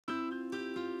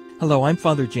Hello, I'm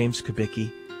Father James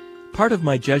Kubicki. Part of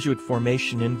my Jesuit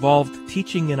formation involved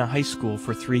teaching in a high school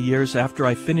for 3 years after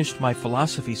I finished my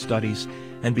philosophy studies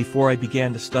and before I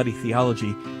began to study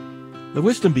theology. The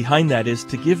wisdom behind that is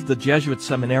to give the Jesuit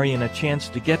seminarian a chance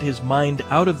to get his mind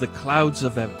out of the clouds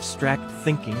of abstract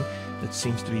thinking that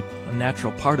seems to be a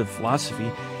natural part of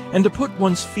philosophy, and to put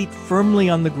one's feet firmly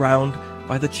on the ground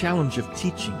by the challenge of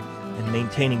teaching and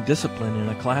maintaining discipline in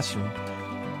a classroom.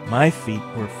 My feet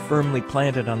were firmly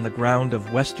planted on the ground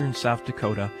of western South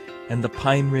Dakota and the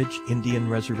Pine Ridge Indian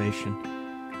Reservation.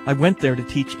 I went there to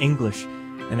teach English,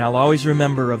 and I'll always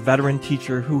remember a veteran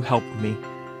teacher who helped me.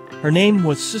 Her name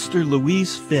was Sister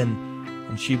Louise Finn,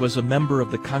 and she was a member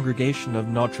of the congregation of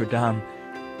Notre Dame.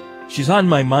 She's on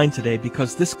my mind today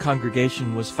because this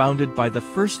congregation was founded by the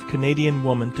first Canadian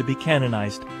woman to be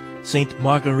canonized, Saint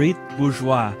Marguerite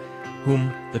Bourgeoys,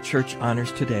 whom the Church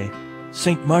honors today.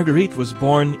 Saint Marguerite was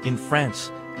born in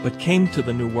France, but came to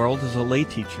the New World as a lay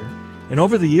teacher, and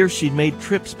over the years she'd made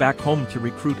trips back home to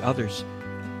recruit others.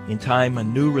 In time, a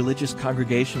new religious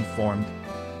congregation formed.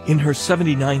 In her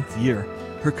 79th year,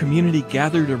 her community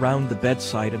gathered around the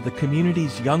bedside of the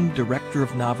community's young director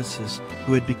of novices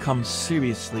who had become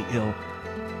seriously ill.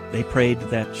 They prayed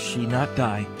that she not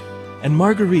die, and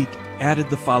Marguerite added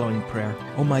the following prayer: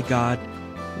 "Oh my God,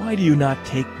 why do you not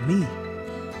take me?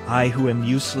 I who am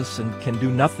useless and can do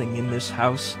nothing in this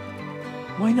house.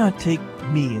 Why not take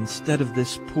me instead of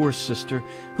this poor sister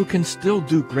who can still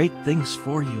do great things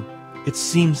for you?" It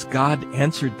seems God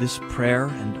answered this prayer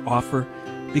and offer,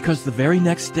 because the very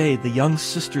next day the young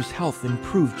sister's health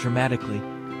improved dramatically.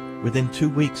 Within 2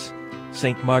 weeks,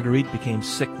 Saint Marguerite became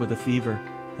sick with a fever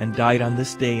and died on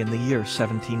this day in the year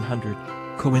 1700.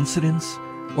 Coincidence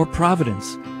or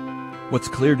providence? What's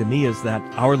clear to me is that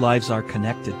our lives are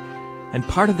connected, and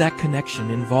part of that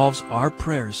connection involves our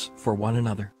prayers for one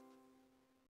another.